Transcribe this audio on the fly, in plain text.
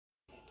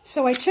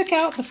So I took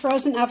out the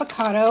frozen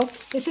avocado.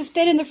 This has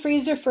been in the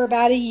freezer for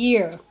about a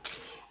year.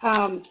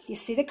 You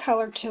see the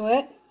color to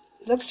it.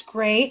 Looks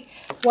great.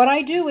 What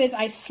I do is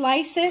I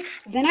slice it,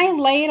 then I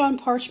lay it on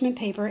parchment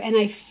paper, and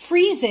I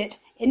freeze it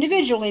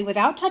individually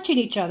without touching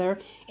each other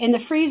in the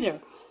freezer.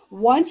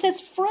 Once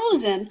it's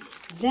frozen,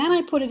 then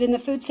I put it in the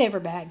food saver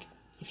bag.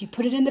 If you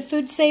put it in the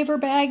food saver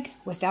bag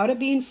without it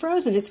being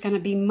frozen, it's going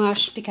to be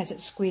mush because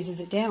it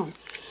squeezes it down.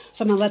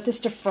 So I'm going to let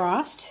this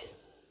defrost.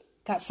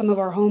 Got some of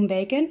our home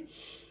bacon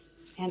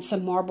and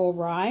some marble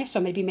rye. So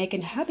I'm going to be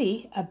making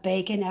hubby a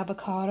bacon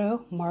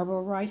avocado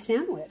marble rye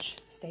sandwich.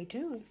 Stay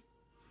tuned.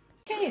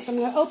 Okay, so I'm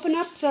going to open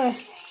up the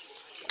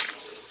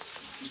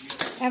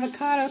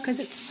avocado because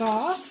it's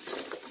soft.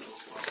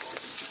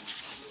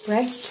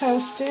 Bread's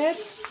toasted.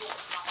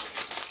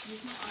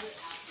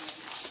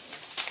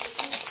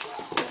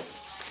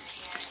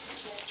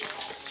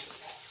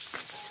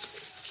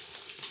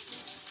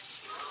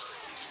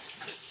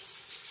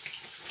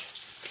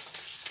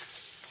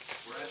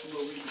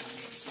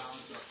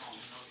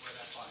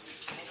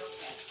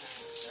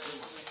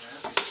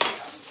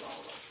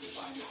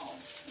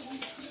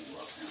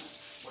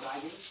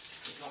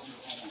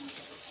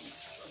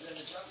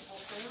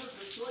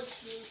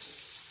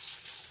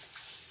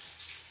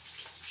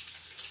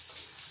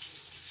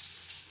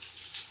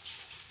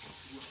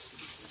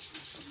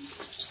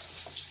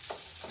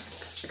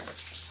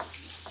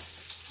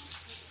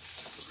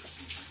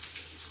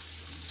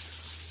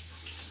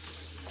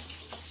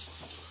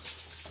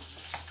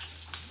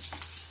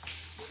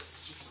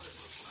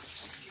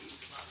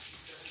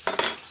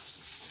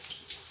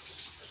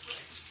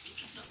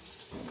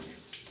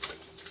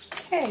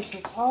 Okay, so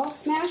it's all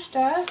smashed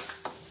up.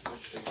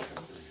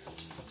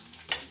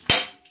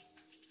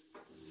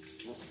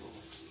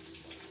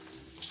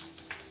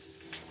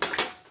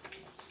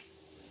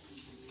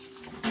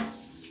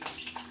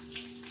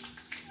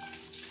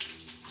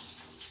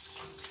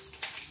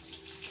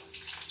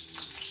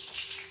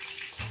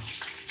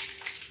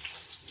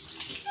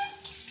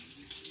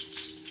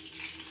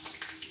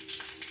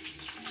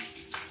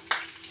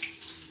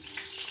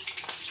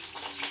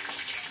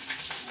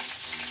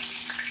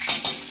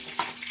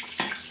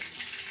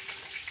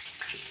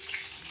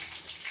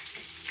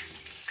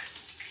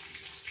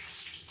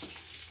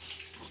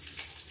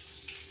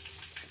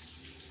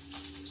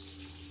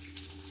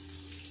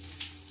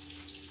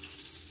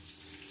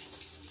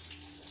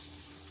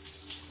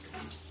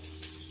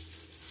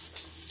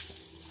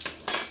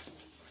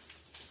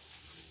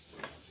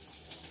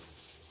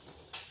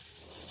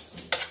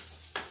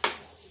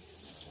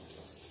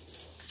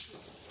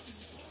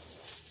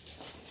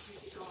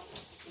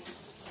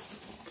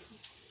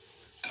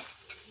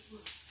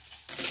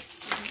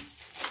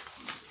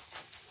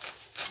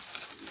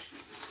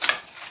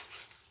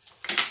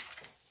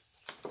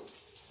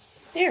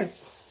 There.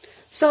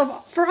 So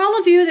for all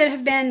of you that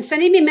have been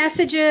sending me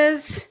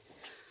messages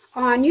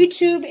on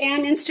YouTube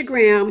and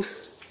Instagram,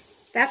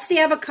 that's the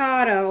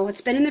avocado. It's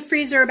been in the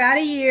freezer about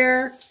a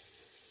year.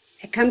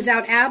 It comes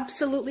out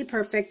absolutely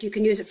perfect. You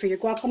can use it for your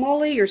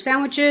guacamole, your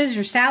sandwiches,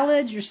 your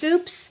salads, your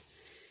soups.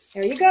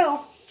 There you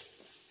go.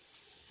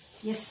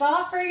 You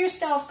saw it for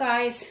yourself,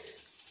 guys.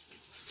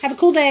 Have a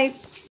cool day.